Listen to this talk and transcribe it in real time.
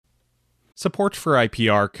Support for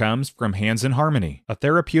IPR comes from Hands in Harmony, a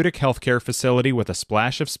therapeutic healthcare facility with a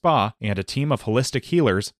splash of spa and a team of holistic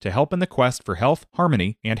healers to help in the quest for health,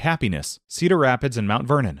 harmony, and happiness. Cedar Rapids and Mount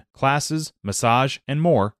Vernon. Classes, massage, and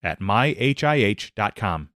more at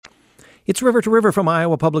myhih.com. It's River to River from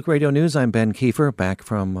Iowa Public Radio News. I'm Ben Kiefer, back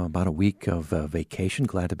from about a week of vacation.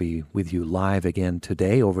 Glad to be with you live again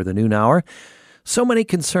today over the noon hour. So many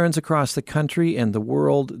concerns across the country and the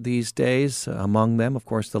world these days. Among them, of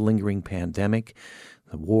course, the lingering pandemic,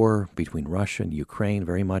 the war between Russia and Ukraine,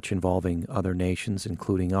 very much involving other nations,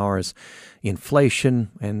 including ours, inflation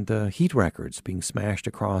and heat records being smashed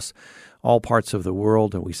across all parts of the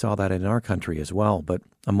world. And we saw that in our country as well. But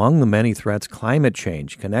among the many threats, climate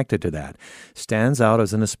change connected to that stands out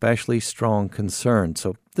as an especially strong concern.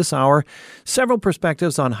 So this hour, several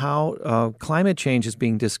perspectives on how climate change is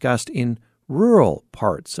being discussed in rural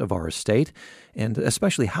parts of our state, and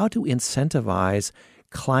especially how to incentivize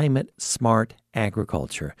climate-smart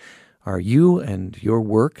agriculture. Are you and your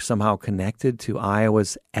work somehow connected to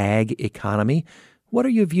Iowa's ag economy? What are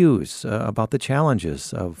your views about the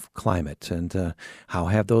challenges of climate, and how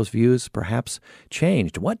have those views perhaps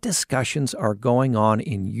changed? What discussions are going on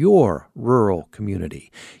in your rural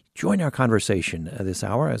community? Join our conversation this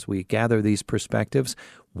hour as we gather these perspectives.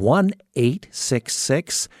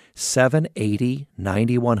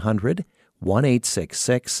 1-866-780-9100.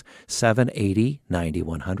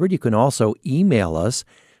 1-866-780-9100. You can also email us,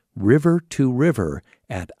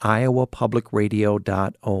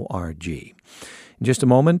 rivertoriver@iowapublicradio.org. In just a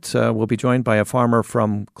moment, we'll be joined by a farmer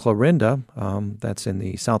from Clarinda, that's in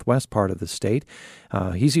the southwest part of the state.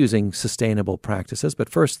 He's using sustainable practices. But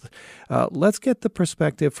first, let's get the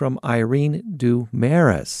perspective from Irene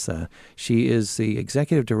Dumaris. She is the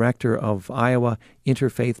executive director of Iowa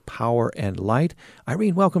Interfaith Power and Light.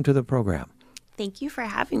 Irene, welcome to the program. Thank you for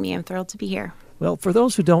having me. I'm thrilled to be here. Well, for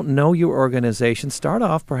those who don't know your organization, start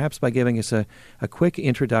off perhaps by giving us a quick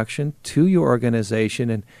introduction to your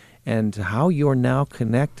organization and how you're now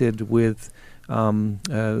connected with,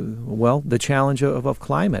 the challenge of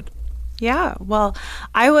climate. Yeah, well,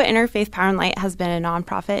 Iowa Interfaith Power and Light has been a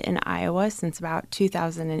nonprofit in Iowa since about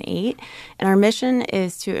 2008, and our mission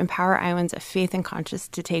is to empower Iowans of faith and conscience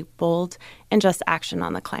to take bold and just action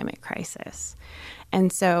on the climate crisis.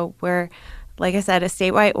 And so we're, like I said, a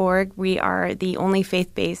statewide org. We are the only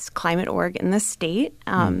faith-based climate org in the state.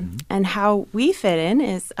 And how we fit in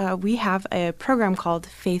is we have a program called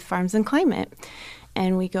Faith Farms and Climate.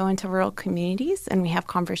 And we go into rural communities and we have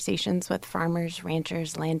conversations with farmers,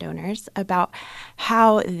 ranchers, landowners about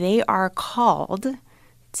how they are called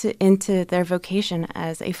into their vocation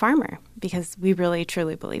as a farmer, because we really,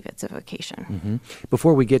 truly believe it's a vocation. Mm-hmm.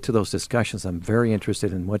 Before we get to those discussions, I'm very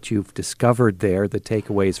interested in what you've discovered there, the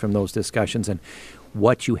takeaways from those discussions, and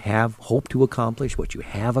what you have hoped to accomplish, what you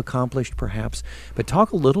have accomplished perhaps. But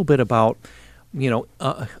talk a little bit about,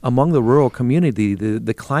 among the rural community,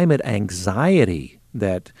 the climate anxiety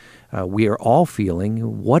that we are all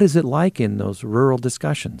feeling. What is it like in those rural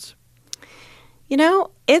discussions?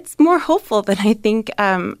 It's more hopeful than I think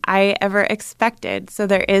I ever expected. So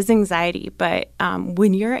there is anxiety, but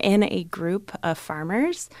when you're in a group of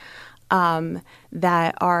farmers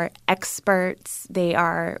that are experts, they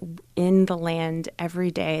are in the land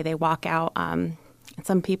every day, they walk out.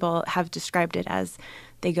 Some people have described it as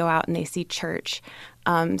they go out and they see church.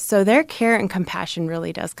 So their care and compassion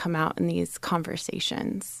really does come out in these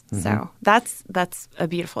conversations. Mm-hmm. So that's a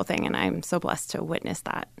beautiful thing, and I'm so blessed to witness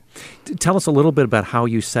that. Tell us a little bit about how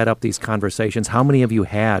you set up these conversations. How many of you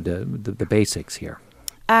had the basics here?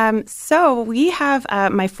 So we have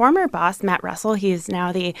my former boss, Matt Russell. He is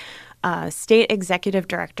now the state executive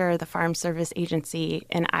director of the Farm Service Agency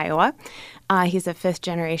in Iowa. He's a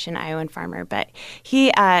fifth-generation Iowan farmer, but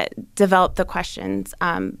he developed the questions.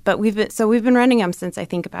 But we've been running them since I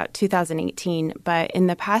think about 2018. But in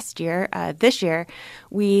the past year, this year,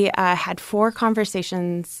 we had 4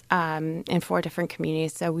 conversations in 4 different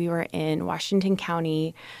communities. So we were in Washington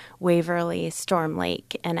County, Waverly, Storm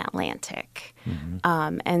Lake, and Atlantic.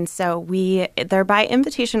 Mm-hmm. And so they're by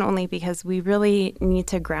invitation only, because we really need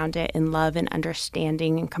to ground it in love and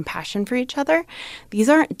understanding and compassion for each other. These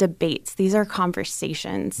aren't debates. These are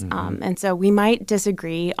conversations. Mm-hmm. And so we might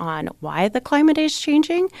disagree on why the climate is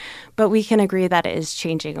changing, but we can agree that it is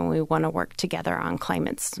changing, and we want to work together on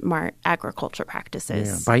climate-smart agriculture practices.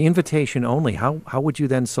 Yeah. By invitation only, how would you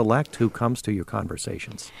then select who comes to your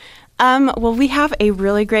conversations? Well, we have a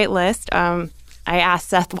really great list. I asked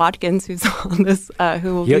Seth Watkins, who's on this,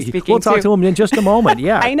 who will be speaking. We'll talk to him in just a moment.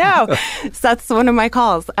 Yeah, I know. Seth's one of my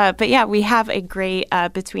calls. But yeah, we have a great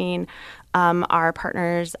between our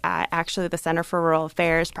partners at actually the Center for Rural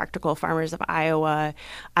Affairs, Practical Farmers of Iowa,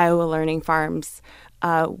 Iowa Learning Farms,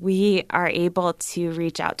 we are able to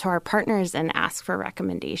reach out to our partners and ask for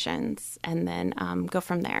recommendations and then go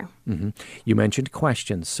from there. Mm-hmm. You mentioned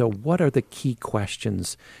questions. So what are the key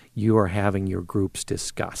questions you are having your groups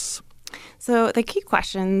discuss? So the key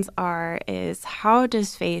questions is how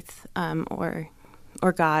does faith or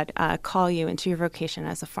God call you into your vocation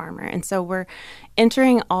as a farmer? And so we're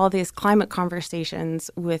entering all these climate conversations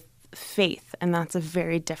with faith, and that's a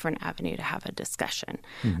very different avenue to have a discussion.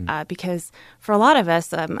 Because for a lot of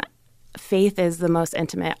us, faith is the most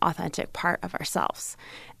intimate, authentic part of ourselves.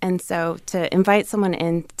 And so to invite someone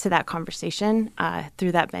into that conversation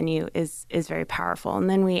through that venue is very powerful. And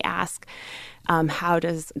then we ask, how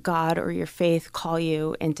does God or your faith call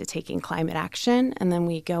you into taking climate action? And then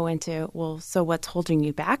we go into, well, so what's holding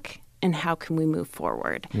you back and how can we move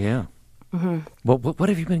forward? Yeah. Mm-hmm. Well, what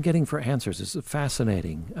have you been getting for answers? This is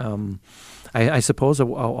fascinating. I suppose a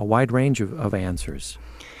wide range of answers.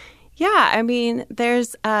 Yeah, I mean,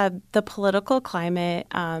 there's the political climate.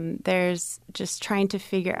 There's just trying to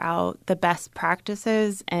figure out the best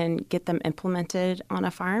practices and get them implemented on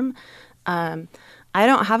a farm. I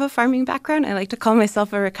don't have a farming background. I like to call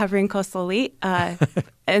myself a recovering coastal elite.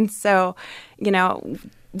 And so,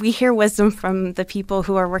 we hear wisdom from the people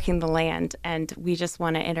who are working the land, and we just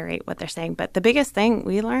want to iterate what they're saying. But the biggest thing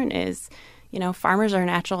we learn is, farmers are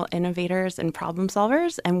natural innovators and problem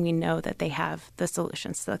solvers, and we know that they have the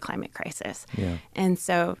solutions to the climate crisis. Yeah. And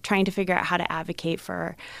so trying to figure out how to advocate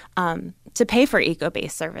for, to pay for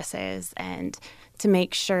eco-based services and to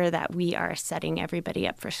make sure that we are setting everybody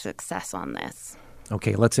up for success on this.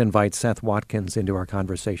 Okay, let's invite Seth Watkins into our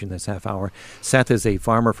conversation this half hour. Seth is a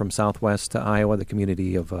farmer from southwest Iowa, the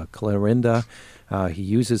community of Clarinda. He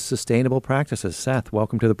uses sustainable practices. Seth,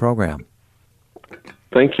 welcome to the program.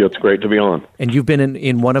 Thank you. It's great to be on. And you've been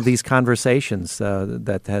in one of these conversations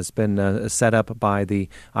that has been set up by the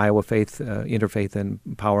Iowa Faith, Interfaith and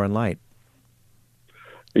Power and Light.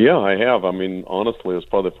 Yeah, I have. I mean, honestly, it was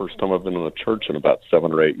probably the first time I've been in a church in about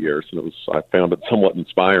 7 or 8 years, and I found it somewhat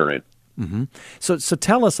inspiring. Mm-hmm. So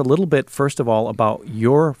tell us a little bit, first of all, about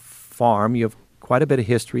your farm. You have quite a bit of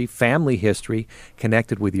history, family history,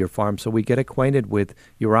 connected with your farm, so we get acquainted with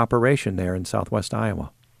your operation there in southwest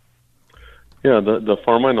Iowa. Yeah, the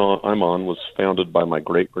farm I'm on was founded by my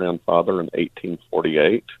great-grandfather in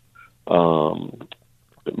 1848.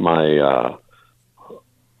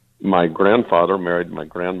 My grandfather married my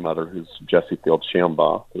grandmother, who's Jessie Field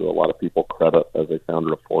Shambaugh, who a lot of people credit as a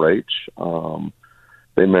founder of 4-H.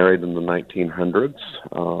 They married in the 1900s,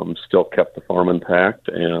 still kept the farm intact,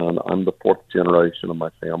 and I'm the fourth generation of my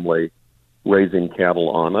family raising cattle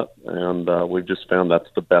on it, and we've just found that's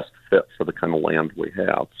the best fit for the kind of land we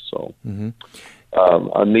have. So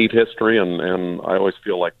a neat history, and I always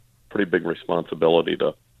feel like pretty big responsibility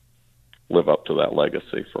to live up to that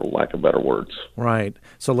legacy, for lack of better words. Right.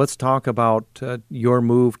 So let's talk about your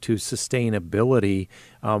move to sustainability.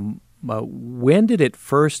 When did it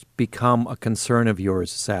first become a concern of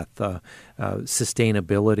yours, Seth?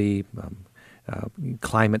 Sustainability,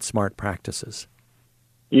 climate smart practices?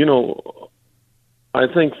 I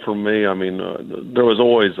think for me, there was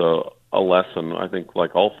always a lesson. I think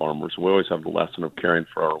like all farmers, we always have the lesson of caring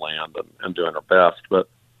for our land and doing our best. But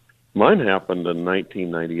mine happened in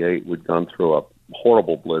 1998. We'd gone through a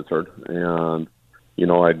horrible blizzard, and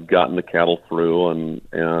I'd gotten the cattle through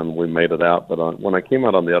and we made it out. But when I came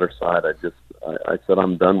out on the other side, I said,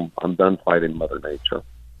 I'm done fighting Mother Nature,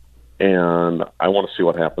 and I want to see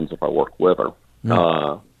what happens if I work with her.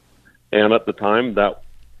 And at the time, that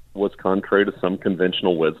was contrary to some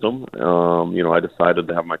conventional wisdom. I decided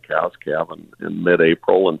to have my cows calve in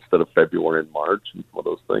mid-April instead of February and March and some of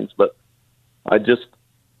those things. But I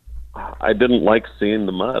didn't like seeing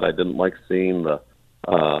the mud. I didn't like seeing the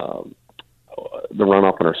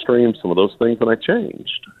runoff in our streams, some of those things, and I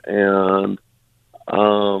changed. And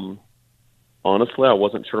honestly, I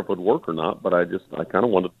wasn't sure if it would work or not, but I kind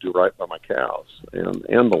of wanted to do right by my cows and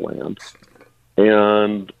the land.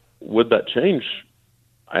 And with that change,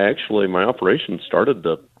 my operation started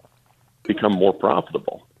to become more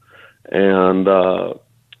profitable. And to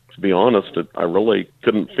be honest, I really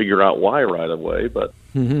couldn't figure out why right away, but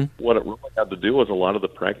what it really had to do was a lot of the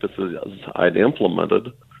practices I'd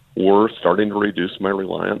implemented were starting to reduce my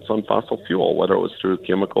reliance on fossil fuel, whether it was through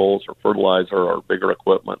chemicals or fertilizer or bigger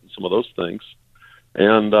equipment and some of those things.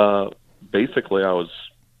 And basically, I was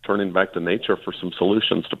turning back to nature for some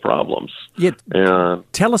solutions to problems. And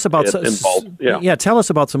tell us about tell us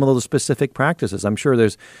about some of those specific practices. I'm sure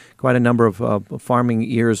there's quite a number of farming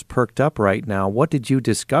ears perked up right now. What did you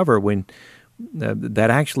discover when that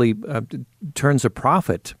actually turns a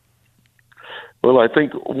profit? Well, I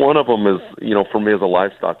think one of them is, for me as a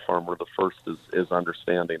livestock farmer, the first is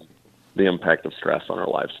understanding the impact of stress on our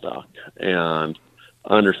livestock and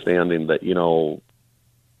understanding that,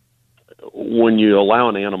 when you allow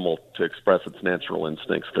an animal to express its natural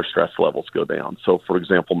instincts, their stress levels go down. So, for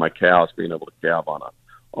example, my cows being able to calve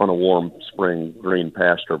on a warm spring green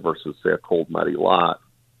pasture versus, say, a cold, muddy lot,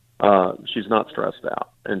 she's not stressed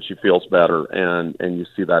out and she feels better, and you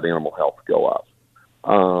see that animal health go up.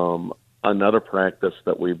 Another practice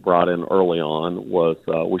that we brought in early on was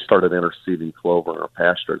we started interseeding clover in our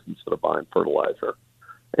pastures instead of buying fertilizer.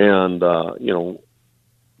 And,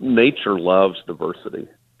 nature loves diversity.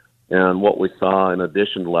 And what we saw, in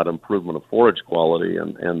addition to that improvement of forage quality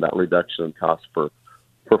and that reduction in cost for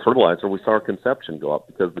fertilizer, we saw our conception go up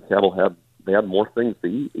because the cattle had more things to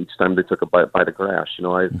eat each time they took a bite of grass.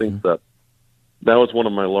 I think that was one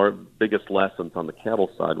of my biggest lessons on the cattle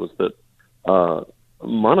side, was that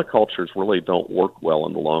monocultures really don't work well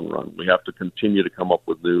in the long run. We have to continue to come up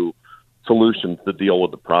with new solutions to deal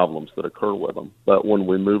with the problems that occur with them. But when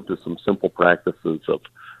we move to some simple practices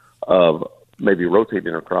of maybe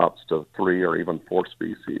rotating our crops to 3 or even 4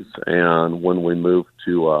 species, and when we move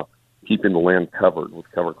to keeping the land covered with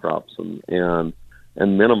cover crops and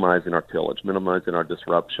minimizing our tillage, minimizing our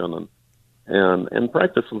disruption, and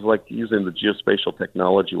practices like using the geospatial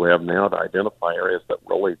technology we have now to identify areas that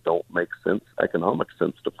really don't make economic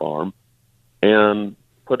sense to farm, and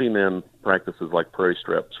putting in practices like prairie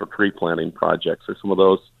strips or tree planting projects or some of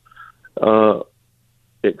those,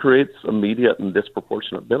 it creates immediate and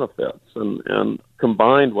disproportionate benefits. And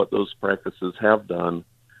combined, what those practices have done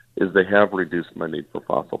is they have reduced my need for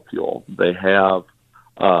fossil fuel. They have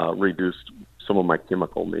reduced some of my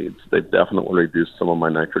chemical needs. They've definitely reduced some of my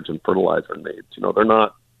nitrogen fertilizer needs. They're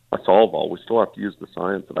not a solve-all. We still have to use the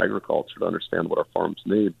science of agriculture to understand what our farms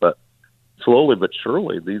need. But slowly but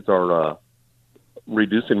surely, these are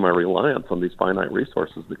reducing my reliance on these finite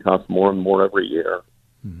resources that cost more and more every year.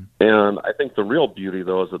 Mm-hmm. And I think the real beauty,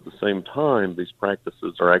 though, is at the same time, these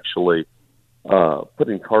practices are actually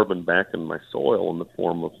putting carbon back in my soil in the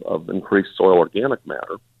form of increased soil organic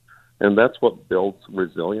matter. And that's what builds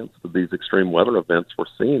resilience to these extreme weather events we're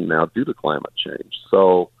seeing now due to climate change.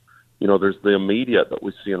 So, there's the immediate that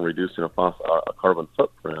we see in reducing a carbon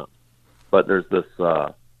footprint, but there's this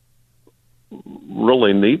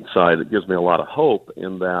really neat side that gives me a lot of hope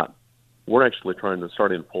in that we're actually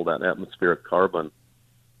starting to pull that atmospheric carbon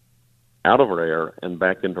out of our air and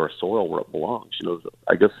back into our soil where it belongs.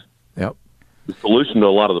 I guess yep. The solution to a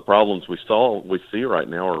lot of the problems we see right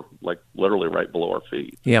now are like literally right below our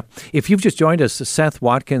feet. Yeah. If you've just joined us, Seth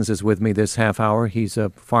Watkins is with me this half hour. He's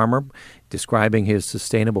a farmer describing his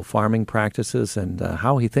sustainable farming practices and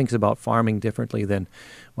how he thinks about farming differently than,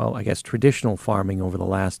 traditional farming over the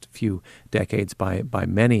last few decades by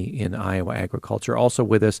many in Iowa agriculture. Also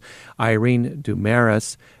with us, Irene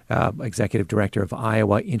Dumaris, Executive Director of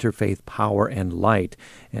Iowa Interfaith Power and Light,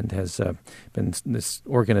 and has been this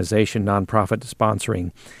organization, nonprofit,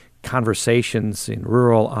 sponsoring conversations in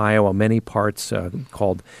rural Iowa, many parts,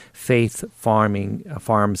 called Faith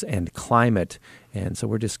Farms and Climate. And so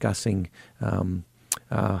we're discussing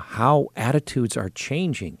how attitudes are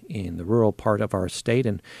changing in the rural part of our state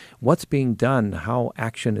and what's being done, how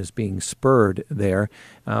action is being spurred there.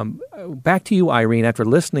 Back to you, Irene, after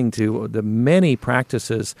listening to the many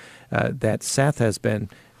practices that Seth has been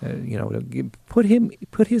put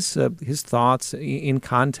his thoughts in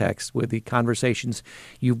context with the conversations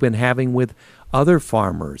you've been having with other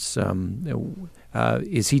farmers.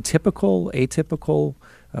 Is he typical, atypical?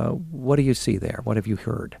 What do you see there? What have you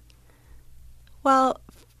heard? Well,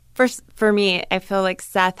 for me, I feel like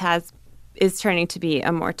Seth is turning to be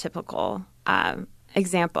a more typical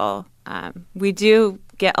example. We do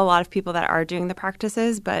get a lot of people that are doing the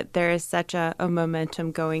practices, but there is such a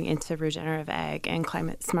momentum going into regenerative ag and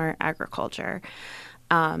climate smart agriculture.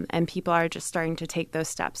 And people are just starting to take those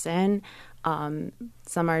steps in.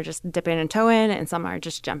 Some are just dipping and toeing, and some are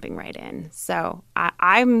just jumping right in. So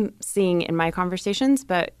I'm seeing in my conversations,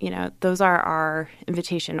 but those are our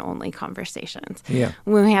invitation-only conversations. Yeah.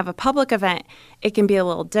 When we have a public event, it can be a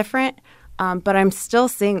little different. But I'm still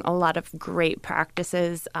seeing a lot of great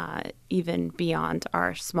practices, even beyond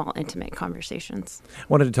our small, intimate conversations. I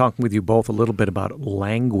wanted to talk with you both a little bit about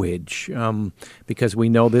language, because we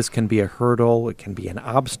know this can be a hurdle. It can be an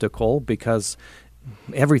obstacle because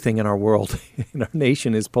everything in our world, in our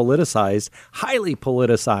nation, is politicized, highly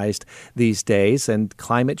politicized these days, and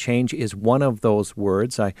climate change is one of those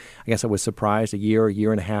words. I guess I was surprised a year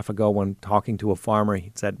and a half ago when talking to a farmer.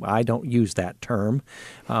 He said, I don't use that term.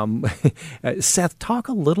 Seth, talk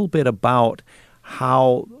a little bit about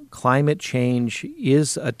how climate change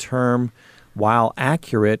is a term, while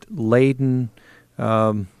accurate, laden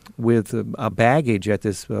with a baggage at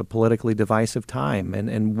this politically divisive time.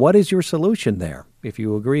 And what is your solution there, if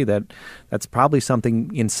you agree that that's probably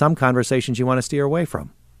something in some conversations you want to steer away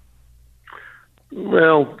from?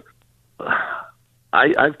 Well,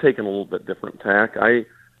 I've taken a little bit different tack. I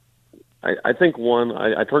think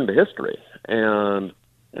I turned to history, and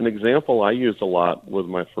an example I use a lot with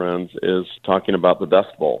my friends is talking about the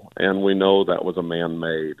Dust Bowl, and we know that was a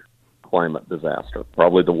man-made climate disaster,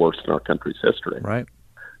 probably the worst in our country's history. Right.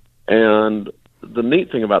 And the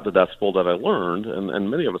neat thing about the Dust Bowl that I learned, and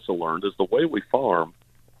many of us have learned, is the way we farm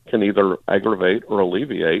can either aggravate or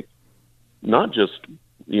alleviate not just,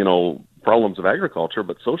 problems of agriculture,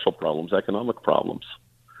 but social problems, economic problems.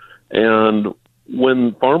 And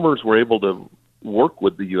when farmers were able to work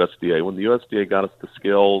with the USDA, when the USDA got us the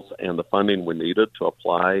skills and the funding we needed to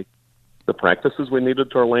apply the practices we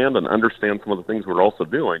needed to our land and understand some of the things we're also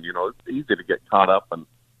doing, it's easy to get caught up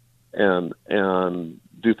and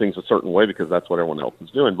do things a certain way because that's what everyone else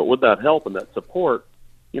is doing. But with that help and that support,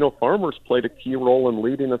 farmers played a key role in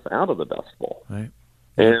leading us out of the Dust Bowl. Right.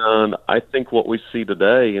 And I think what we see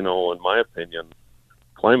today, in my opinion,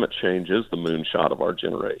 climate change is the moonshot of our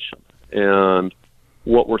generation. And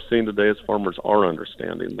what we're seeing today is farmers are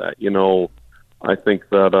understanding that. I think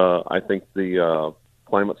the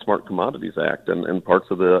Climate Smart Commodities Act and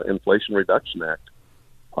parts of the Inflation Reduction Act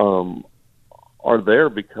are there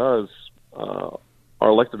because our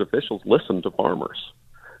elected officials listen to farmers,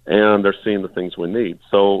 and they're seeing the things we need.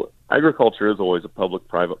 So agriculture is always a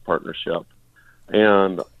public-private partnership,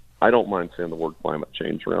 and I don't mind saying the word climate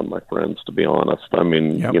change around my friends, to be honest. I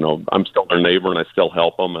mean, Yep. I'm still their neighbor, and I still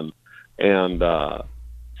help them, and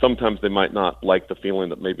sometimes they might not like the feeling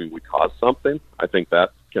that maybe we caused something. I think that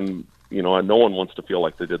can, no one wants to feel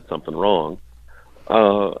like they did something wrong.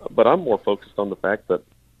 But I'm more focused on the fact that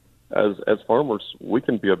as farmers, we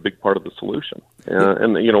can be a big part of the solution.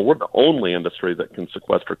 And we're the only industry that can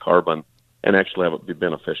sequester carbon and actually have it be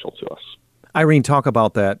beneficial to us. Irene, talk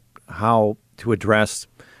about that, how to address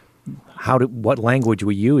what language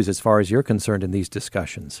we use as far as you're concerned in these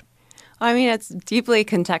discussions. I mean, it's deeply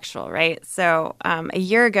contextual, right? So a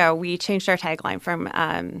year ago, we changed our tagline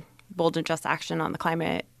from bold and just action on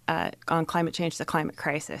climate change to climate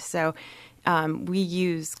crisis. So we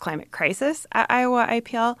use climate crisis at Iowa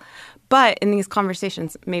IPL, but in these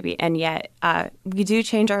conversations, maybe and yet, we do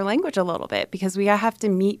change our language a little bit because we have to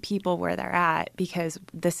meet people where they're at because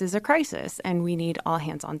this is a crisis and we need all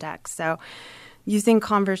hands on deck. So using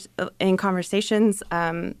in conversations,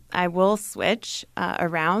 I will switch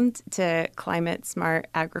around to climate smart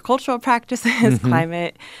agricultural practices,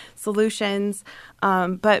 climate solutions.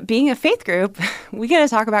 But being a faith group, we got to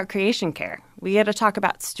talk about creation care. We got to talk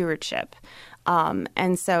about stewardship.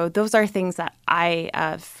 And so those are things that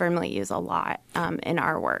I firmly use a lot in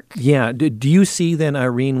our work. Yeah. Do you see then,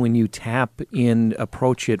 Irene, when you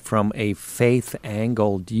approach it from a faith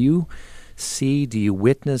angle, do you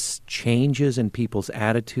witness changes in people's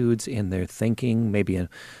attitudes, in their thinking, maybe an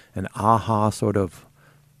aha sort of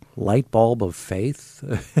light bulb of faith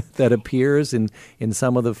that appears in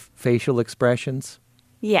some of the facial expressions?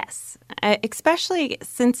 Yes, especially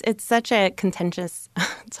since it's such a contentious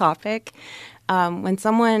topic. When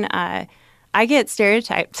someone, I get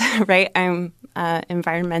stereotyped, right? I'm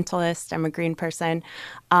environmentalist. I'm a green person.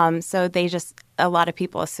 So a lot of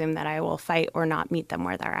people assume that I will fight or not meet them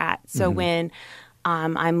where they're at. So when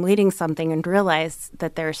I'm leading something and realize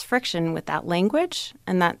that there's friction with that language,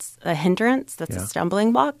 and that's a hindrance, that's a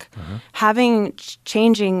stumbling block,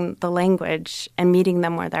 changing the language and meeting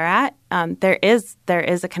them where they're at, there is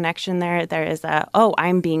a connection there. There is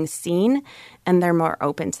I'm being seen, and they're more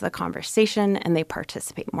open to the conversation and they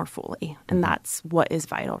participate more fully. And that's what is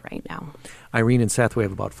vital right now. Irene and Seth, we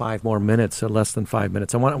have about 5 more minutes, less than 5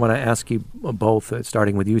 minutes. I want to ask you both,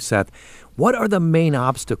 starting with you, Seth, what are the main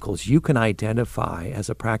obstacles you can identify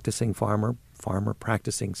as a practicing farmer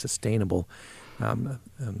practicing sustainable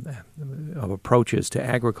approaches to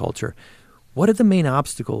agriculture? What are the main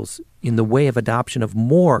obstacles in the way of adoption of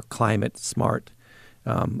more climate-smart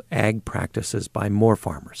ag practices by more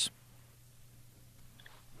farmers?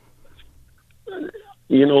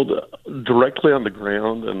 Directly on the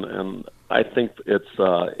ground, and I think it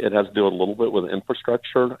has to do a little bit with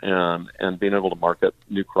infrastructure and being able to market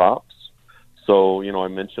new crops. So, I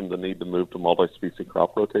mentioned the need to move to multi-species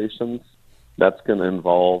crop rotations. That's going to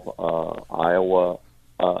involve Iowa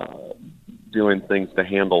doing things to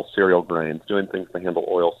handle cereal grains, doing things to handle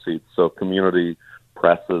oil seeds, so community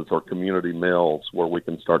presses or community mills where we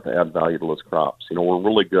can start to add value to those crops. We're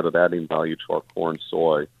really good at adding value to our corn,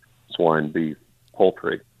 soy, swine, beef,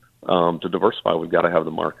 poultry. To diversify, we've got to have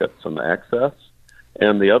the markets and the access.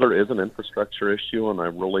 And the other is an infrastructure issue, and I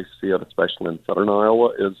really see it, especially in southern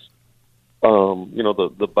Iowa, is,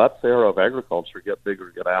 the Butts era of agriculture, get big or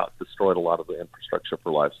get out, destroyed a lot of the infrastructure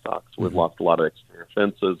for livestock. So we've lost a lot of exterior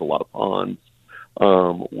fences, a lot of ponds.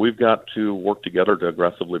 We've got to work together to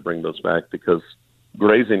aggressively bring those back, because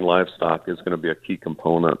grazing livestock is going to be a key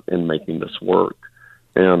component in making this work.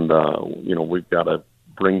 And, we've got to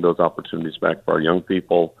bring those opportunities back for our young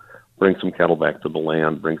people, bring some cattle back to the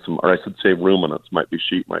land, bring some, or I should say ruminants, might be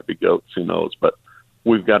sheep, might be goats, who knows. But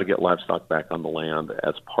we've got to get livestock back on the land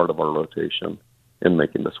as part of our rotation in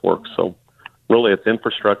making this work. So really it's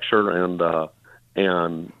infrastructure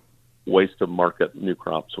and ways to market new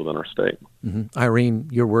crops within our state. Mm-hmm. Irene,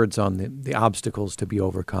 your words on the obstacles to be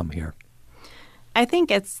overcome here. I think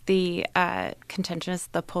it's the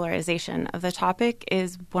the polarization of the topic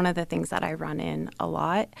is one of the things that I run in a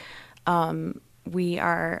lot. We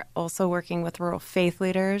are also working with rural faith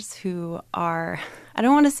leaders who are, I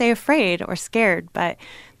don't want to say afraid or scared, but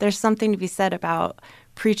there's something to be said about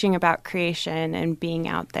preaching about creation and being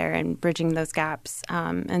out there and bridging those gaps.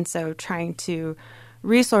 And so trying to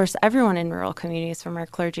resource everyone in rural communities, from our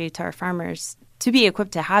clergy to our farmers, to be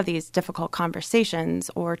equipped to have these difficult conversations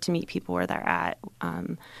or to meet people where they're at.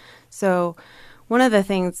 So one of the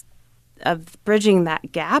things of bridging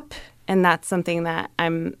that gap, and that's something that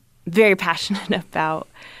I'm very passionate about,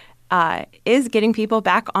 is getting people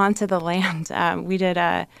back onto the land. We did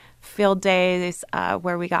field days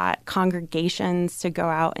where we got congregations to go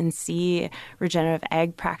out and see regenerative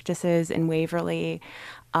ag practices in Waverly,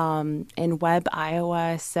 in Webb,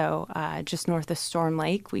 Iowa. So just north of Storm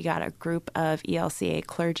Lake, we got a group of ELCA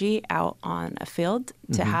clergy out on a field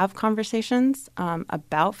to have conversations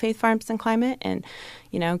about faith, farms, and climate, and,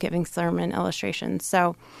 giving sermon illustrations.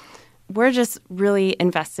 So we're just really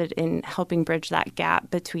invested in helping bridge that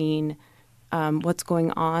gap between what's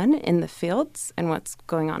going on in the fields and what's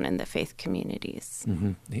going on in the faith communities.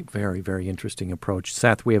 Mm-hmm. A very, very interesting approach.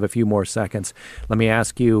 Seth, we have a few more seconds. Let me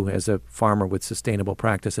ask you, as a farmer with sustainable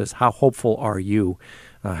practices, how hopeful are you,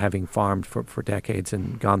 having farmed for decades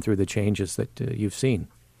and gone through the changes that you've seen?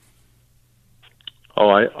 Oh,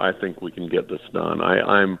 I think we can get this done.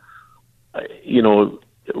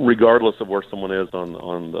 Regardless of where someone is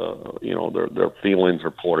on the, their feelings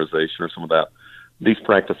or polarization or some of that, these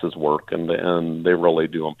practices work, and they really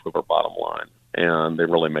do improve our bottom line, and they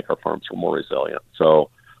really make our farms more resilient.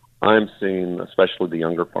 So I'm seeing, especially the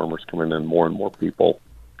younger farmers, coming in, more and more people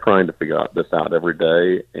trying to figure this out every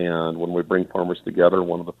day. And when we bring farmers together,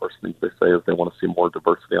 one of the first things they say is they want to see more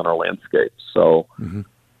diversity on our landscape. So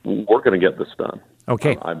we're going to get this done.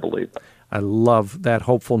 Okay. I believe. I love that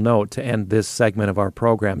hopeful note to end this segment of our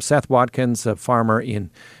program. Seth Watkins, a farmer in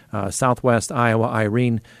southwest Iowa.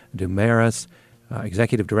 Irene Dumaris,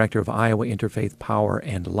 Executive Director of Iowa Interfaith Power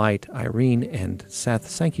and Light. Irene and Seth,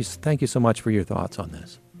 thank you so much for your thoughts on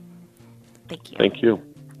this. Thank you. Thank you.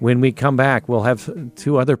 When we come back, we'll have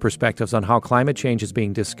two other perspectives on how climate change is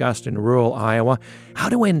being discussed in rural Iowa, how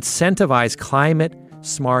to incentivize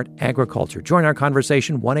climate-smart agriculture. Join our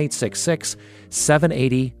conversation,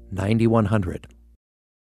 1-866-780-9100.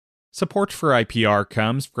 Support for IPR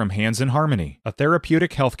comes from Hands in Harmony, a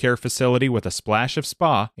therapeutic healthcare facility with a splash of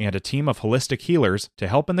spa and a team of holistic healers to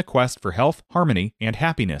help in the quest for health, harmony, and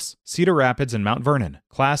happiness. Cedar Rapids and Mount Vernon.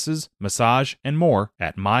 Classes, massage, and more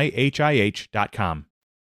at myhih.com.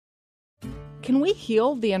 Can we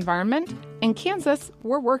heal the environment? In Kansas,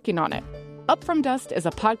 we're working on it. Up From Dust is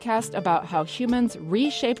a podcast about how humans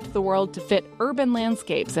reshaped the world to fit urban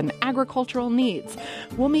landscapes and agricultural needs.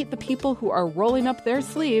 We'll meet the people who are rolling up their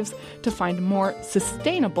sleeves to find more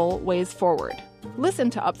sustainable ways forward. Listen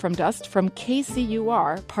to Up From Dust from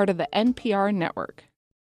KCUR, part of the NPR network.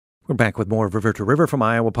 We're back with more of River to River from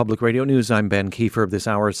Iowa Public Radio News. I'm Ben Kiefer. This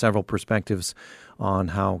hour, several perspectives on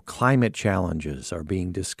how climate challenges are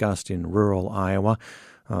being discussed in rural Iowa.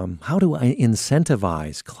 How to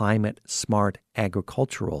incentivize climate-smart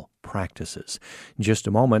agricultural practices? In just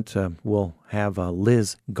a moment, we'll have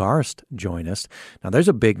Liz Garst join us. Now, there's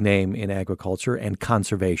a big name in agriculture and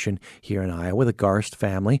conservation here in Iowa, the Garst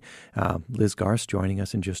family. Liz Garst joining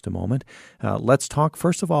us in just a moment. Let's talk,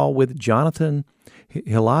 first of all, with Jonathan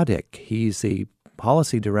Hiladik. He's the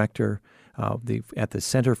policy director at the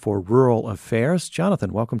Center for Rural Affairs.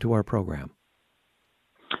 Jonathan, welcome to our program.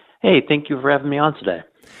 Hey, thank you for having me on today.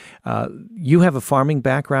 You have a farming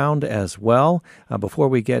background as well. Before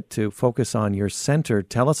we get to focus on your center,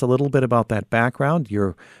 tell us a little bit about that background,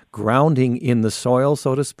 your grounding in the soil,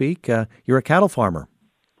 so to speak. You're a cattle farmer.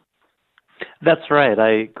 That's right.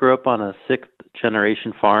 I grew up on a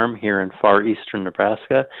sixth-generation farm here in far eastern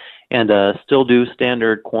Nebraska and still do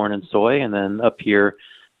standard corn and soy. And then up here,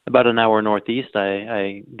 about an hour northeast,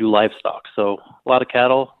 I do livestock. So a lot of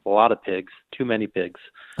cattle, a lot of pigs, too many pigs,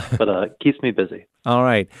 but keeps me busy. All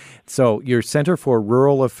right. So your Center for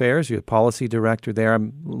Rural Affairs, you're policy director there. I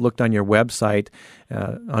looked on your website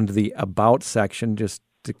under the About section just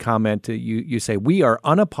to comment. You say, we are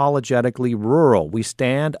unapologetically rural. We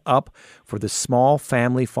stand up for the small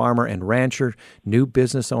family farmer and rancher, new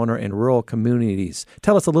business owner in rural communities.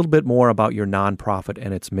 Tell us a little bit more about your nonprofit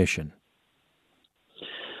and its mission.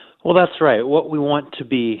 Well, that's right. What we want to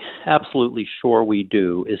be absolutely sure we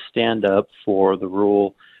do is stand up for the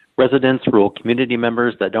rural residents, rural community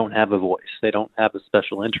members that don't have a voice. They don't have a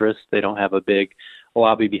special interest. They don't have a big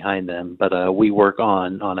lobby behind them. But we work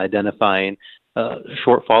on identifying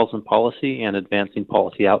shortfalls in policy and advancing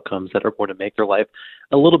policy outcomes that are going to make their life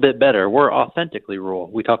a little bit better. We're authentically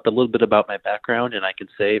rural. We talked a little bit about my background, and I can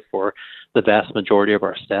say for the vast majority of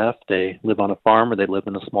our staff, they live on a farm or they live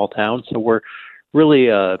in a small town. So we're really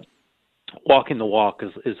walking the walk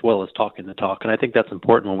as well as talking the talk. And I think that's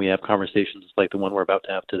important when we have conversations like the one we're about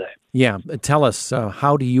to have today. Yeah. Tell us,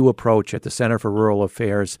 how do you approach at the Center for Rural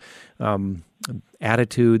Affairs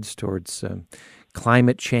attitudes towards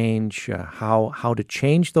climate change, how to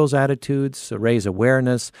change those attitudes, raise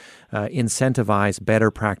awareness, incentivize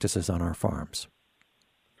better practices on our farms?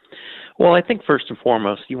 Well, I think first and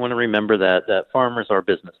foremost, you want to remember that farmers are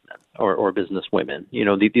businessmen or businesswomen. You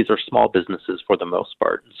know, these are small businesses for the most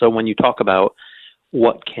part. So when you talk about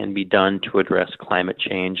what can be done to address climate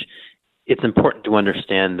change, it's important to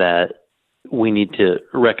understand that we need to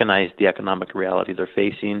recognize the economic reality they're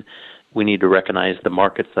facing. We need to recognize the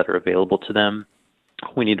markets that are available to them.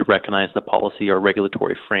 We need to recognize the policy or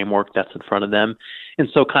regulatory framework that's in front of them. And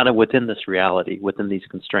so kind of within this reality, within these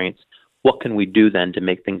constraints, what can we do then to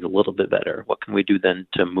make things a little bit better? What can we do then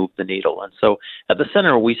to move the needle? And so at the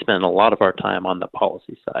center, we spend a lot of our time on the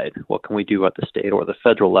policy side. What can we do at the state or the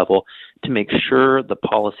federal level to make sure the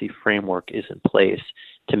policy framework is in place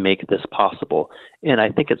to make this possible? And I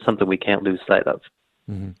think it's something we can't lose sight of.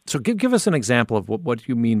 Mm-hmm. So give us an example of what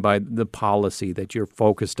you mean by the policy that you're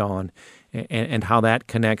focused on and how that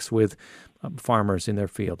connects with farmers in their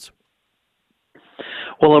fields.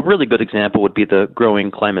 Well, a really good example would be the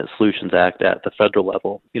Growing Climate Solutions Act at the federal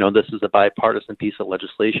level. You know, this is a bipartisan piece of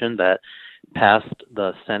legislation that passed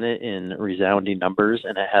the Senate in resounding numbers,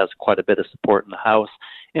 and it has quite a bit of support in the House.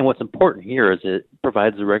 And what's important here is it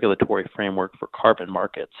provides a regulatory framework for carbon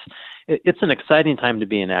markets. It's an exciting time to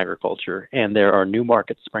be in agriculture, and there are new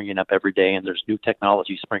markets springing up every day, and there's new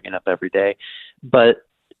technology springing up every day. But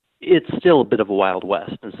it's still a bit of a Wild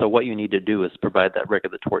West. And so what you need to do is provide that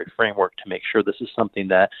regulatory framework to make sure this is something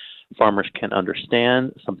that farmers can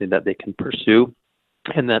understand, something that they can pursue,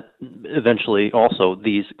 and that eventually also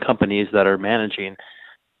these companies that are managing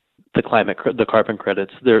the carbon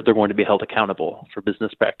credits, they're going to be held accountable for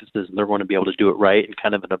business practices, and they're going to be able to do it right in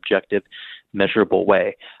kind of an objective, measurable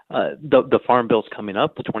way. The Farm Bill's coming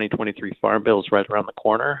up. The 2023 Farm Bill is right around the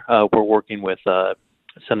corner. We're working with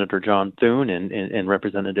Senator John Thune and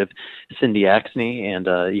Representative Cindy Axne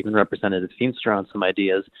and even Representative Feenstra on some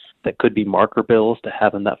ideas that could be marker bills to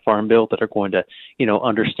have in that farm bill that are going to,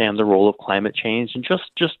 understand the role of climate change and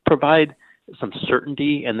just provide some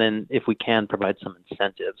certainty, and then if we can provide some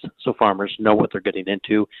incentives so farmers know what they're getting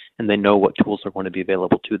into and they know what tools are going to be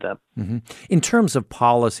available to them. Mm-hmm. In terms of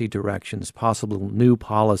policy directions, possible new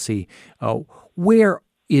policy, where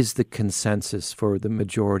is the consensus for the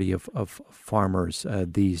majority of farmers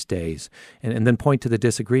these days? And then point to the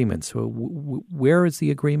disagreements. Where is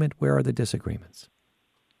the agreement? Where are the disagreements?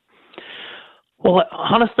 Well,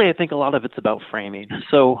 honestly, I think a lot of it's about framing.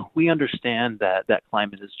 So we understand that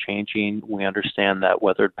climate is changing. We understand that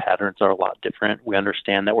weather patterns are a lot different. We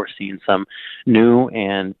understand that we're seeing some new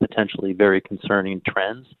and potentially very concerning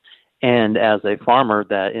trends. And as a farmer,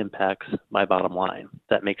 that impacts my bottom line.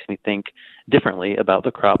 That makes me think differently about the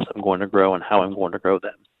crops I'm going to grow and how I'm going to grow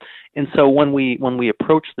them. And so when we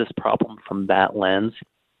approach this problem from that lens,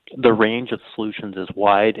 the range of solutions is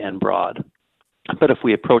wide and broad. But if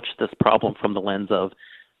we approach this problem from the lens of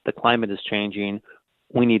the climate is changing,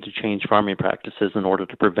 we need to change farming practices in order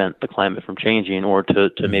to prevent the climate from changing or to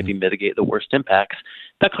maybe mitigate the worst impacts,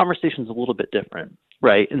 that conversation is a little bit different,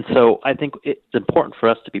 right? And so I think it's important for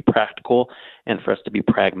us to be practical and for us to be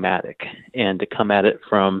pragmatic and to come at it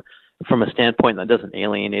from from a standpoint that doesn't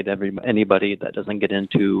alienate anybody, that doesn't get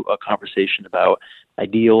into a conversation about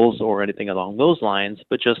ideals or anything along those lines,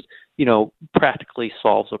 but just, practically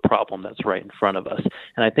solves a problem that's right in front of us.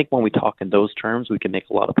 And I think when we talk in those terms, we can make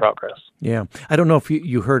a lot of progress. Yeah. I don't know if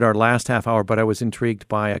you heard our last half hour, but I was intrigued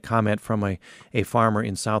by a comment from a farmer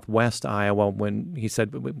in southwest Iowa when he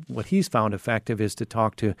said what he's found effective is to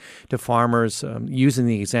talk to farmers using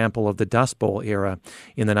the example of the Dust Bowl era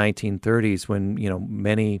in the 1930s when,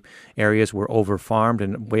 many areas were over-farmed.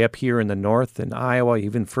 And way up here in the north, in Iowa,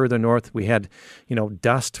 even further north, we had,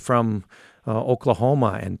 dust from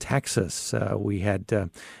Oklahoma and Texas. We had,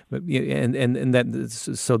 and that,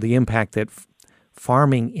 so the impact that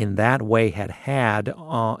farming in that way had,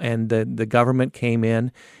 and the government came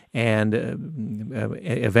in and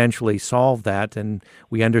eventually solved that, and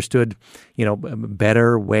we understood,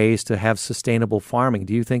 better ways to have sustainable farming.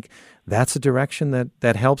 Do you think that's a direction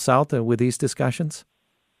that helps out with these discussions?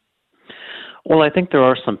 Well, I think there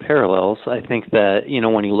are some parallels. I think that,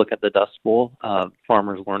 when you look at the Dust Bowl,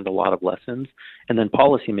 farmers learned a lot of lessons, and then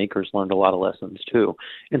policymakers learned a lot of lessons too.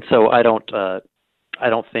 And so I don't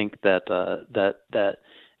think that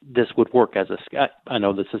this would work as I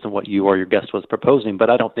know this isn't what you or your guest was proposing, but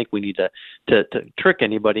I don't think we need to trick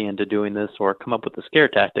anybody into doing this or come up with a scare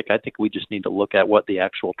tactic. I think we just need to look at what the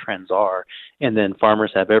actual trends are, and then farmers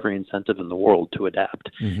have every incentive in the world to adapt,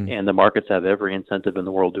 and the markets have every incentive in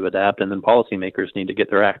the world to adapt, and then policymakers need to get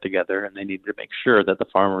their act together, and they need to make sure that the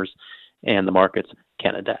farmers and the markets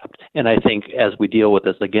can adapt. And I think as we deal with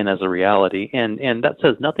this again as a reality, and that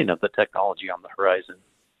says nothing of the technology on the horizon.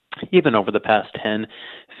 Even over the past 10,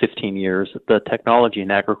 15 years, the technology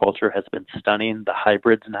in agriculture has been stunning. The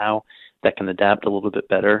hybrids now that can adapt a little bit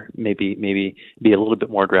better, maybe be a little bit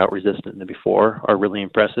more drought resistant than before, are really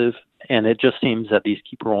impressive. And it just seems that these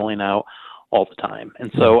keep rolling out all the time.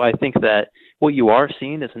 And so I think that what you are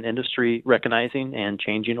seeing is an industry recognizing and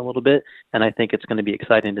changing a little bit, and I think it's going to be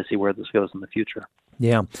exciting to see where this goes in the future.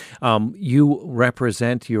 Yeah. You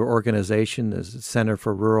represent your organization, the Center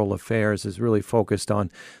for Rural Affairs, is really focused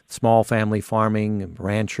on small family farming,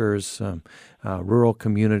 ranchers, rural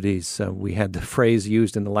communities. We had the phrase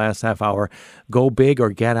used in the last half hour, go big or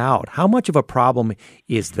get out. How much of a problem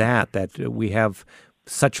is that we have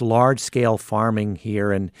such large-scale farming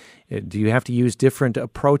here, and do you have to use different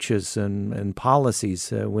approaches and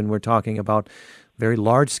policies when we're talking about very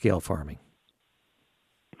large-scale farming?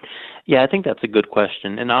 Yeah, I think that's a good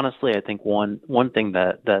question. And honestly, I think one thing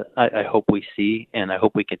that I hope we see, and I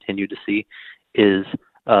hope we continue to see, is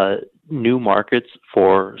new markets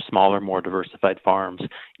for smaller, more diversified farms.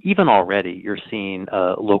 Even already, you're seeing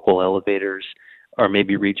local elevators or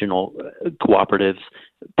maybe regional cooperatives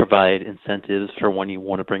provide incentives for when you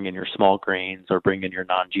want to bring in your small grains or bring in your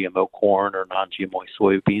non-GMO corn or non-GMO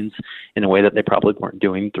soybeans in a way that they probably weren't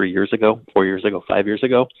doing 3 years ago, 4 years ago, 5 years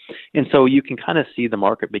ago. And so you can kind of see the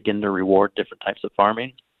market begin to reward different types of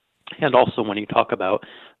farming. And also when you talk about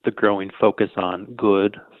the growing focus on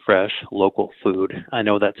good, fresh, local food, I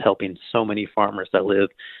know that's helping so many farmers that live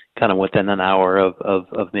kind of within an hour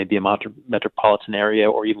of maybe a metropolitan area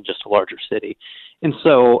or even just a larger city. And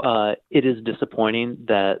so it is disappointing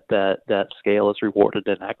that scale is rewarded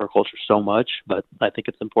in agriculture so much, but I think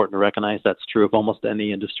it's important to recognize that's true of almost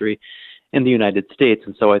any industry in the United States.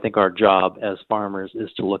 And so I think our job as farmers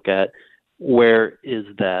is to look at where's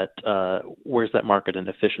that market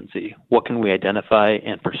inefficiency? What can we identify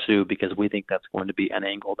and pursue, because we think that's going to be an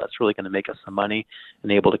angle that's really going to make us some money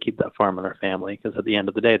and able to keep that farm in our family, because at the end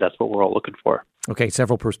of the day, that's what we're all looking for. Okay,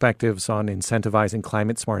 several perspectives on incentivizing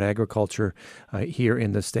climate-smart agriculture here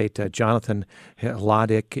in the state. Jonathan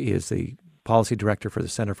Hladick is the Policy Director for the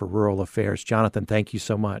Center for Rural Affairs. Jonathan, thank you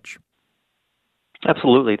so much.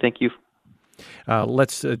 Absolutely. Thank you.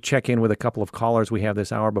 Let's check in with a couple of callers we have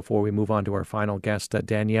this hour before we move on to our final guest.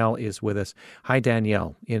 Danielle is with us. Hi,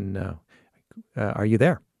 Danielle. Are you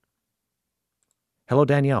there? Hello,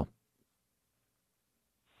 Danielle.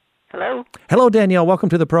 Hello. Hello, Danielle. Welcome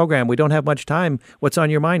to the program. We don't have much time. What's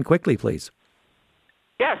on your mind? Quickly, please.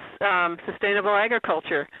 Yes, sustainable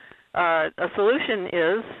agriculture. A solution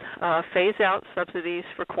is phase out subsidies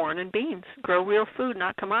for corn and beans. Grow real food,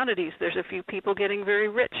 not commodities. There's a few people getting very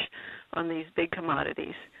rich on these big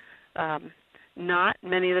commodities. Not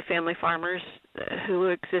many of the family farmers who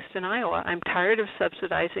exist in Iowa. I'm tired of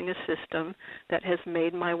subsidizing a system that has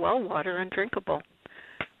made my well water undrinkable.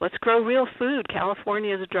 Let's grow real food.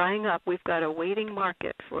 California is drying up. We've got a waiting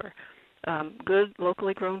market for good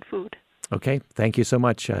locally grown food. Okay. Thank you so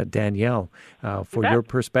much, Danielle, for your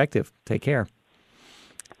perspective. Take care.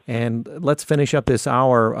 And let's finish up this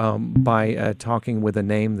hour by talking with a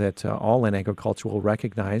name that all in agriculture will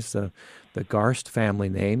recognize, the the Garst family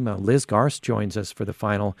name. Liz Garst joins us for the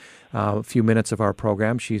final few minutes of our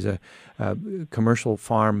program. She's a commercial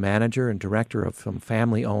farm manager and director of some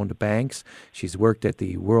family-owned banks. She's worked at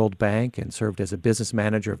the World Bank and served as a business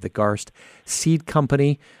manager of the Garst Seed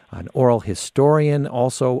Company, an oral historian.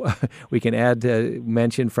 Also, we can add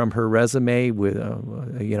mention from her resume with,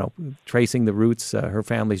 tracing the roots, her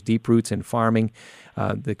family's deep roots in farming,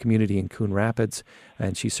 the community in Coon Rapids.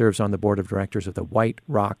 And she serves on the board of directors of the White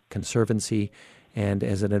Rock Conservancy and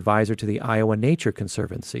as an advisor to the Iowa Nature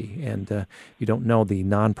Conservancy. And if you don't know, the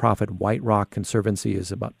nonprofit White Rock Conservancy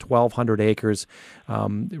is about 1,200 acres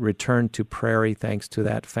returned to prairie thanks to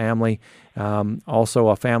that family. Also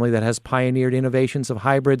a family that has pioneered innovations of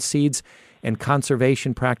hybrid seeds and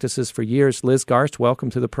conservation practices for years. Liz Garst, welcome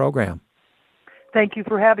to the program. Thank you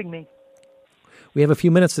for having me. We have a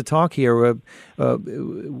few minutes to talk here.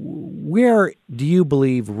 Where do you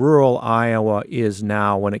believe rural Iowa is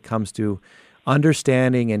now when it comes to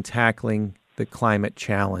understanding and tackling the climate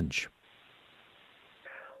challenge?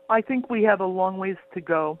 I think we have a long ways to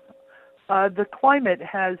go. The climate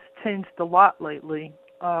has changed a lot lately.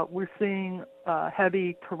 We're seeing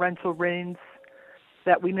heavy torrential rains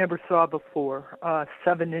that we never saw before,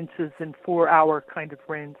 7 inches in 4-hour kind of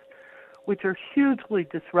rains, which are hugely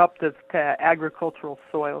disruptive to agricultural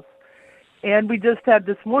soils. And we just had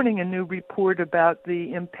this morning a new report about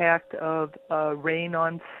the impact of rain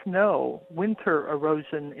on snow. Winter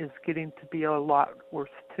erosion is getting to be a lot worse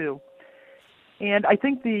too. And I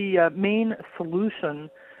think the main solution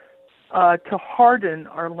to harden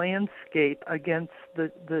our landscape against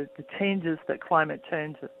the changes that climate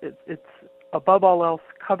change, it's above all else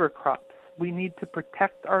cover crops. We need to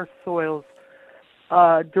protect our soils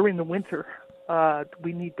during the winter.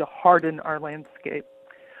 We need to harden our landscape.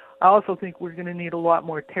 I also think we're going to need a lot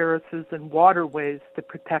more terraces and waterways to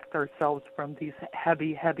protect ourselves from these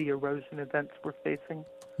heavy erosion events we're facing.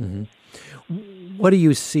 Mm-hmm. What do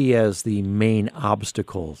you see as the main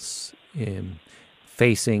obstacles in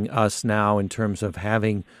facing us now in terms of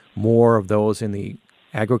having more of those in the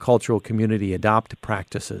agricultural community adopt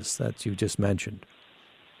practices that you just mentioned?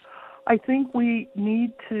 I think we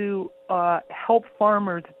need to help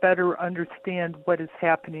farmers better understand what is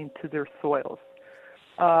happening to their soils.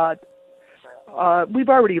 We've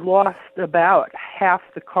already lost about half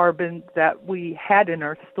the carbon that we had in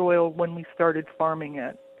our soil when we started farming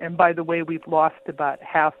it. And by the way, we've lost about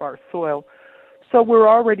half our soil. So we're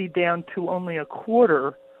already down to only a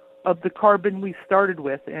quarter of the carbon we started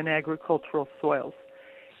with in agricultural soils.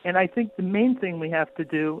 And I think the main thing we have to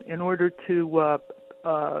do in order to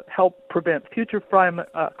help prevent future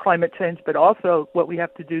climate change, but also what we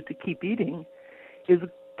have to do to keep eating, is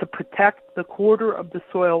to protect the quarter of the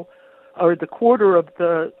soil, or the quarter of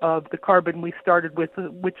the carbon we started with,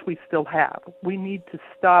 which we still have. We need to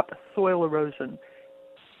stop soil erosion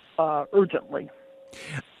urgently.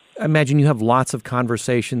 I imagine you have lots of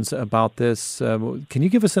conversations about this. Can you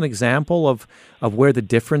give us an example of where the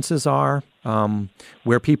differences are,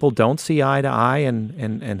 where people don't see eye to eye,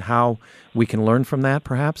 and how we can learn from that,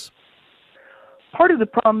 perhaps? Part of the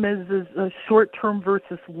problem is a short-term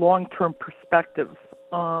versus long-term perspective.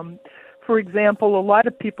 For example, a lot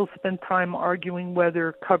of people spend time arguing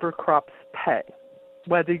whether cover crops pay,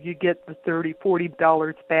 whether you get the $30,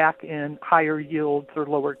 $40 back in higher yields or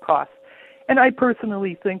lower costs. And I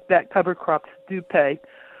personally think that cover crops do pay,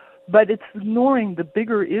 but it's ignoring the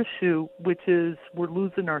bigger issue, which is we're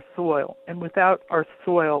losing our soil. And without our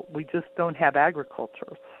soil, we just don't have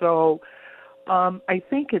agriculture. So I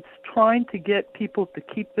think it's trying to get people to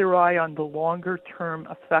keep their eye on the longer-term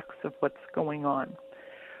effects of what's going on.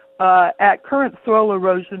 At current soil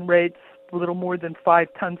erosion rates, a little more than 5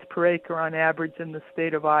 tons per acre on average in the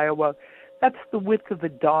state of Iowa, that's the width of a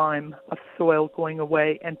dime of soil going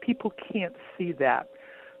away, and people can't see that.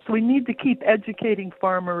 So we need to keep educating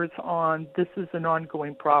farmers on this is an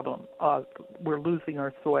ongoing problem. We're losing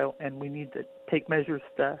our soil, and we need to take measures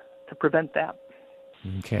to prevent that.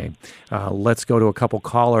 Okay. Let's go to a couple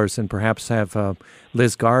callers and perhaps have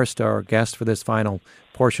Liz Garst, our guest for this final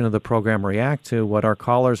portion of the program, react to what our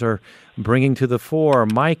callers are bringing to the fore.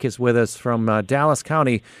 Mike is with us from Dallas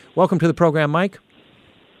County. Welcome to the program, Mike.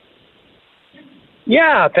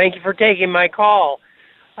 Yeah, thank you for taking my call.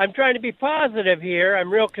 I'm trying to be positive here.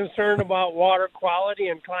 I'm real concerned about water quality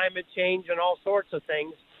and climate change and all sorts of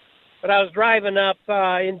things. But I was driving up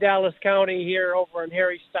in Dallas County here over in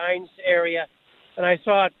Harry Stein's area, and I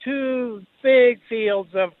saw 2 big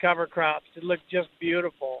fields of cover crops. It looked just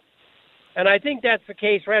beautiful. And I think that's the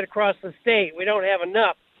case right across the state. We don't have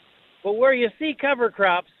enough. But where you see cover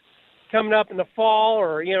crops coming up in the fall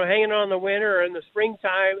or, hanging on in the winter or in the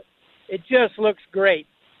springtime, it just looks great.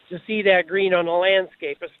 to see that green on the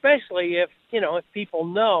landscape, especially if people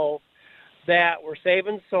know that we're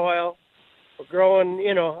saving soil, we're growing,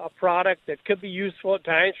 a product that could be useful at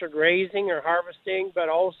times for grazing or harvesting, but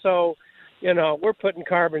also, we're putting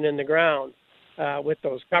carbon in the ground with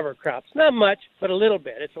those cover crops. Not much, but a little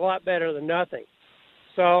bit. It's a lot better than nothing.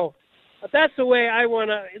 So that's the way I want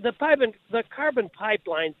to. The carbon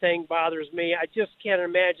pipeline thing bothers me. I just can't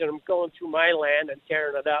imagine them going through my land and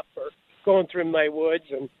tearing it up, or going through my woods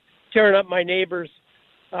and tearing up my neighbor's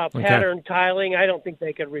pattern tiling. I don't think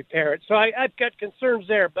they could repair it. So I've got concerns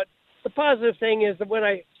there. But the positive thing is that when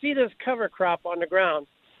I see this cover crop on the ground,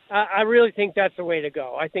 I really think that's the way to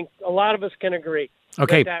go. I think a lot of us can agree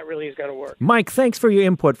that really is going to work. Mike, thanks for your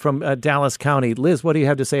input from Dallas County. Liz, what do you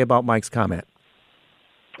have to say about Mike's comment?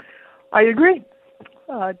 I agree.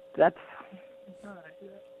 That's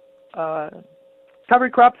cover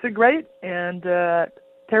crops are great, and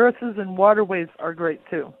terraces and waterways are great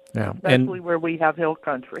too. Yeah, especially where we have hill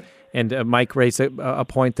country. And Mike raised a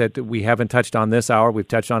point that we haven't touched on this hour. We've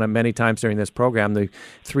touched on it many times during this program. The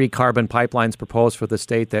 3 carbon pipelines proposed for the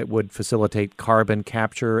state that would facilitate carbon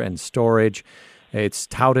capture and storage. It's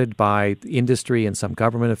touted by industry and some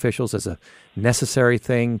government officials as a necessary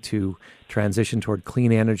thing to transition toward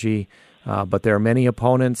clean energy. But there are many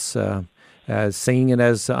opponents seeing it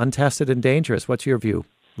as untested and dangerous. What's your view,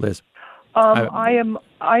 Liz? I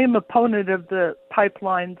am opponent of the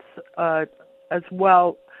pipelines as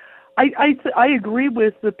well. I agree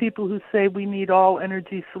with the people who say we need all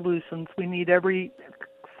energy solutions. We need every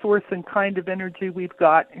source and kind of energy we've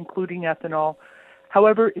got, including ethanol.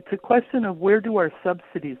 However, it's a question of where do our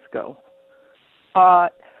subsidies go?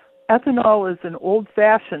 Ethanol is an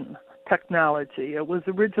old-fashioned technology. It was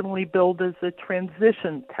originally built as a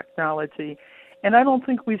transition technology. And I don't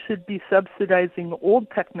think we should be subsidizing old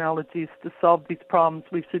technologies to solve these problems.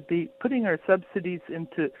 We should be putting our subsidies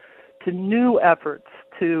into new efforts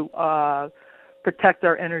to protect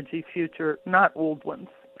our energy future, not old ones.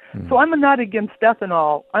 So I'm not against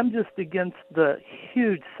ethanol. I'm just against the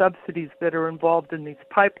huge subsidies that are involved in these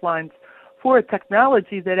pipelines for a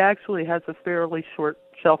technology that actually has a fairly short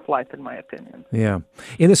shelf life, in my opinion. Yeah.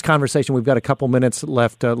 In this conversation, we've got a couple minutes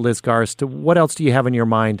left, Liz Garst. What else do you have in your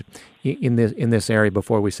mind in this area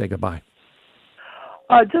before we say goodbye?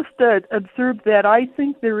 Just observe that I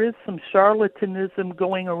think there is some charlatanism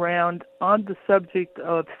going around on the subject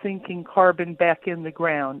of sinking carbon back in the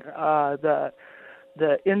ground.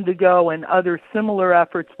 The Indigo and other similar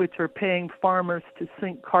efforts which are paying farmers to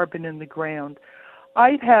sink carbon in the ground.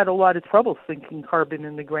 I've had a lot of trouble sinking carbon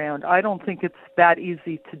in the ground. I don't think it's that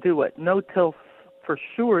easy to do it. No-till for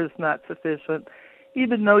sure is not sufficient.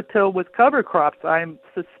 Even no-till with cover crops, I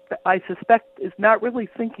suspect is not really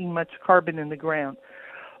sinking much carbon in the ground.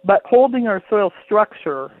 But holding our soil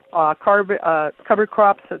structure, cover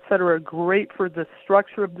crops, et cetera, are great for the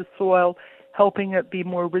structure of the soil, helping it be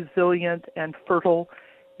more resilient and fertile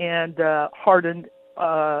and hardened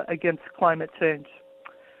against climate change.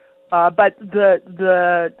 But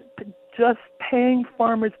the just paying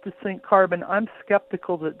farmers to sink carbon, I'm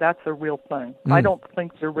skeptical that that's a real thing. I don't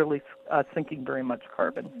think they're really sinking very much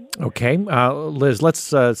carbon. Okay. Liz, let's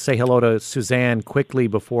say hello to Suzanne quickly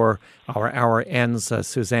before our hour ends.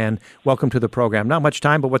 Suzanne, welcome to the program. Not much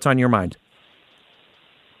time, but what's on your mind?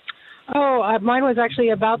 Mine was actually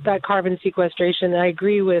about that carbon sequestration. I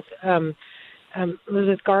agree with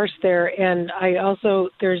Elizabeth Garst there, and I also,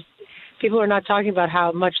 people are not talking about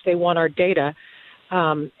how much they want our data,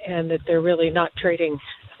 and that they're really not trading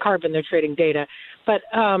carbon, they're trading data. But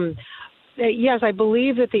yes, I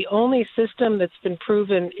believe that the only system that's been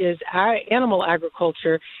proven is animal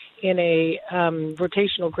agriculture in a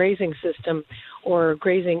rotational grazing system, or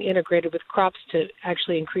grazing integrated with crops to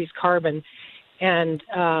actually increase carbon. And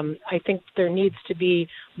I think there needs to be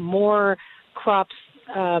more crops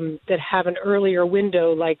that have an earlier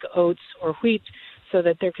window, like oats or wheat, so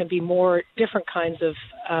that there can be more different kinds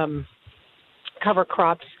of cover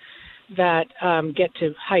crops that get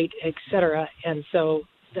to height, et cetera. And so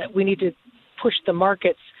that we need to push the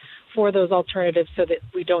markets for those alternatives so that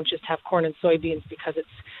we don't just have corn and soybeans, because it's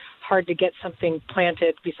hard to get something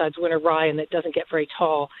planted besides winter rye and that doesn't get very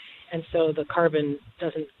tall. And so the carbon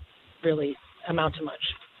doesn't really amount to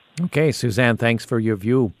much. Okay, Suzanne, thanks for your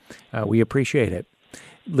view. We appreciate it.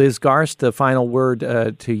 Liz Garst, the final word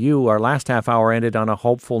to you. Our last half hour ended on a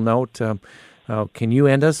hopeful note. Can you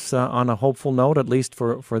end us on a hopeful note, at least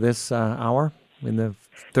for this hour, in the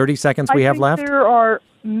 30 seconds we have left? There are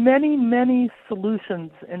many, many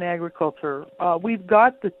solutions in agriculture. We've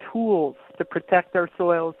got the tools to protect our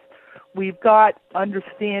soils. We've got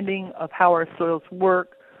understanding of how our soils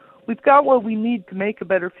work. we've got what we need to make a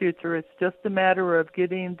better future. It's just a matter of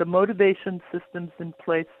getting the motivation systems in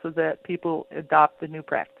place so that people adopt the new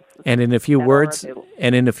practices. And in a few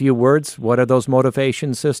words, what are those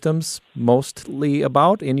motivation systems mostly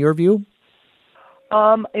about, in your view?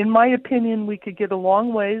 In my opinion, we could get a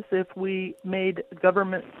long ways if we made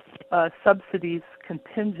government subsidies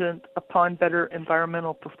contingent upon better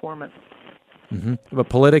environmental performance. Mm-hmm. But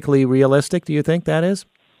politically realistic, do you think that is?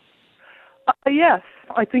 Yes,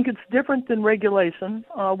 I think it's different than regulation.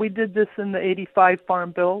 We did this in the 85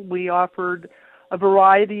 Farm Bill. We offered a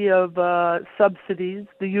variety of subsidies,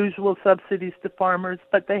 the usual subsidies to farmers,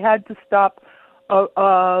 but they had to stop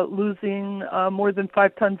losing more than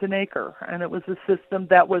 5 tons an acre. And it was a system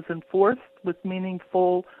that was enforced with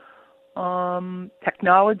meaningful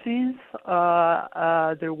technologies.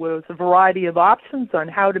 There was a variety of options on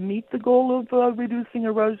how to meet the goal of reducing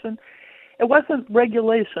erosion. It wasn't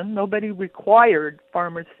regulation. Nobody required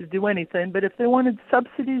farmers to do anything, but if they wanted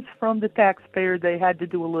subsidies from the taxpayer, they had to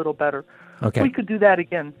do a little better. Okay. We could do that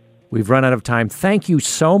again. We've run out of time. Thank you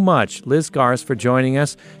so much, Liz Garst, for joining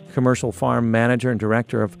us, Commercial Farm Manager and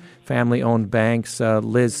Director of Family-Owned Banks.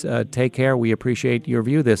 Liz, take care. We appreciate your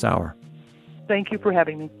view this hour. Thank you for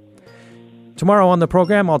having me. Tomorrow on the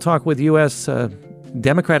program, I'll talk with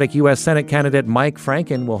Democratic U.S. Senate candidate Mike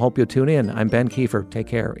Franken. We'll hope you'll tune in. I'm Ben Kiefer. Take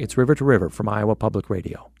care. It's River to River from Iowa Public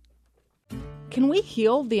Radio. Can we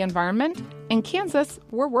heal the environment? In Kansas,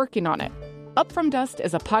 we're working on it. Up From Dust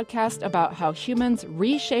is a podcast about how humans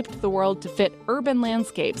reshaped the world to fit urban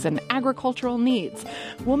landscapes and agricultural needs.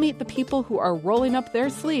 We'll meet the people who are rolling up their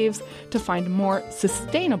sleeves to find more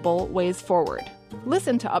sustainable ways forward.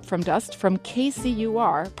 Listen to Up From Dust from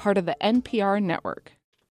KCUR, part of the NPR network.